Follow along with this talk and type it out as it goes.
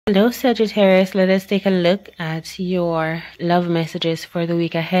Hello Sagittarius, let us take a look at your love messages for the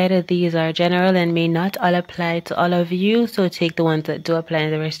week ahead. These are general and may not all apply to all of you, so take the ones that do apply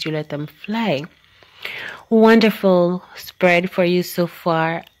and the rest you let them fly. Wonderful spread for you so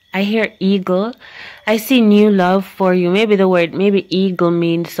far. I hear eagle. I see new love for you. Maybe the word, maybe eagle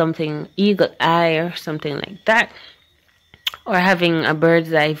means something, eagle eye or something like that. Or having a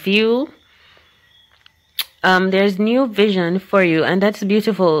bird's eye view. There's new vision for you, and that's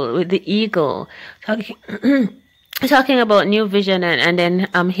beautiful with the eagle. Talking about new vision and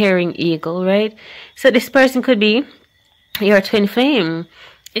then hearing eagle, right? So this person could be your twin flame.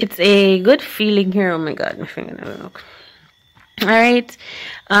 It's a good feeling here. Oh my God, my finger. Look. All right.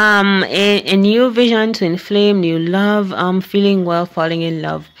 A new vision, twin flame, new love. Feeling well, falling in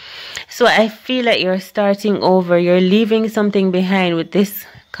love. So I feel like you're starting over. You're leaving something behind with this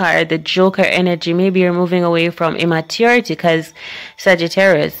card, the Joker energy. Maybe you're moving away from immaturity, because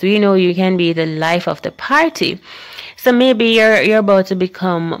Sagittarius, we know you can be the life of the party. So maybe you're about to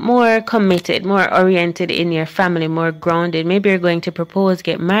become more committed, more oriented in your family, more grounded. Maybe you're going to propose,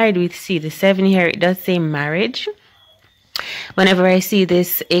 get married. We see the 7 here, it does say marriage. Whenever I see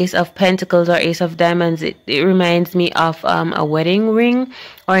this Ace of Pentacles or Ace of Diamonds, it reminds me of a wedding ring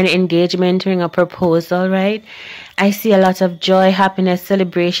or an engagement ring, a proposal, right? I see a lot of joy, happiness,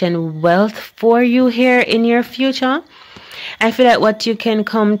 celebration, wealth for you here in your future. I feel like what you can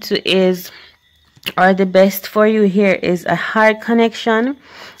come to is, or the best for you here is a heart connection.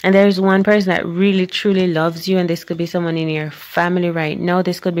 And there's one person that really, truly loves you. And this could be someone in your family right now.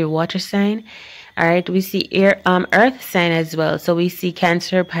 This could be water sign. All right, we see earth sign as well. So we see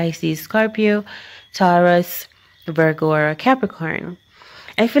Cancer, Pisces, Scorpio, Taurus, Virgo, or Capricorn.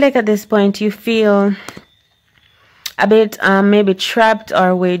 I feel like at this point you feel a bit maybe trapped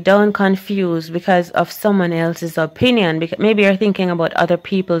or weighed down, confused because of someone else's opinion. Because maybe you're thinking about other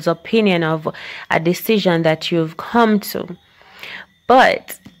people's opinion of a decision that you've come to.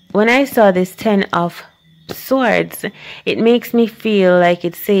 But when I saw this 10 of Swords, it makes me feel like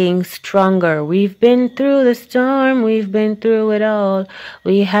it's saying stronger. We've been through the storm, we've been through it all.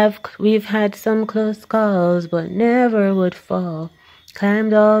 We've had some close calls, but never would fall.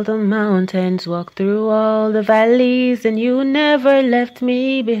 Climbed all the mountains, walked through all the valleys, and you never left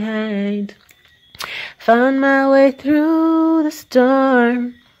me behind. Found my way through the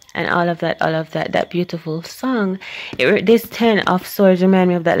storm. And all of that beautiful song. This 10 of Swords remind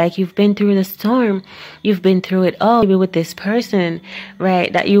me of that. Like, you've been through the storm. You've been through it all. Maybe with this person,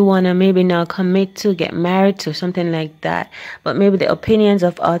 right, that you want to maybe now commit to, get married to, something like that. But maybe the opinions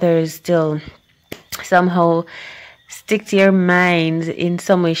of others still somehow stick to your mind in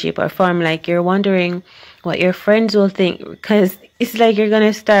some way, shape, or form. Like, you're wondering what your friends will think. Because it's like you're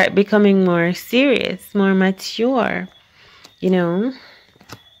going to start becoming more serious, more mature, you know.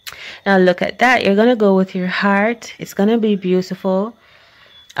 Now look at that. You're going to go with your heart. It's going to be beautiful.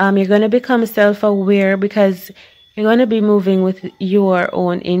 You're going to become self-aware because you're going to be moving with your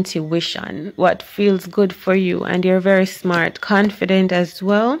own intuition, what feels good for you. And you're very smart, confident as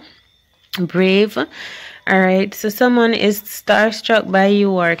well, brave. All right. So someone is starstruck by you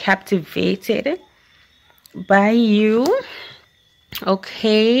or captivated by you.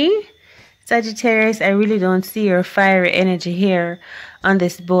 Okay. Sagittarius, I really don't see your fiery energy here on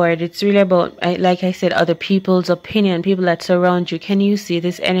this board. It's really about, like I said, other people's opinion, people that surround you. Can you see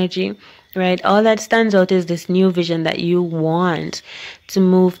this energy, right? All that stands out is this new vision that you want to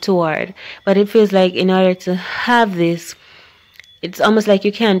move toward. But it feels like in order to have this, it's almost like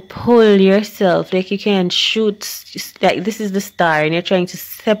you can't pull yourself, like you can't shoot, like this is the star and you're trying to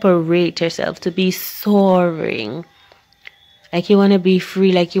separate yourself to be soaring. Like you want to be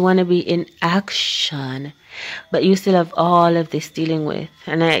free, like you want to be in action, but you still have all of this dealing with.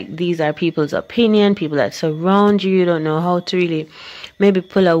 And these are people's opinion, people that surround you. You don't know how to really maybe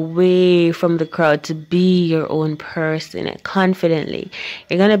pull away from the crowd to be your own person and confidently.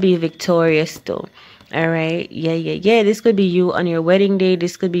 You're going to be victorious though. All right. Yeah. This could be you on your wedding day.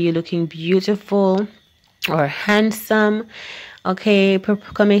 This could be you looking beautiful or handsome. Okay.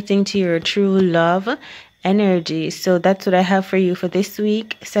 Committing to your true love energy. So that's what I have for you for this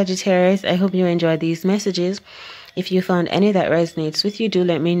week, Sagittarius. I hope you enjoyed these messages. If you found any that resonates with you, do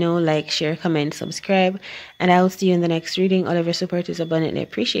let me know. Like, share, comment, subscribe, and I will see you in the next reading. All of your support is abundantly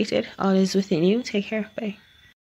appreciated. All is within you. Take care. Bye.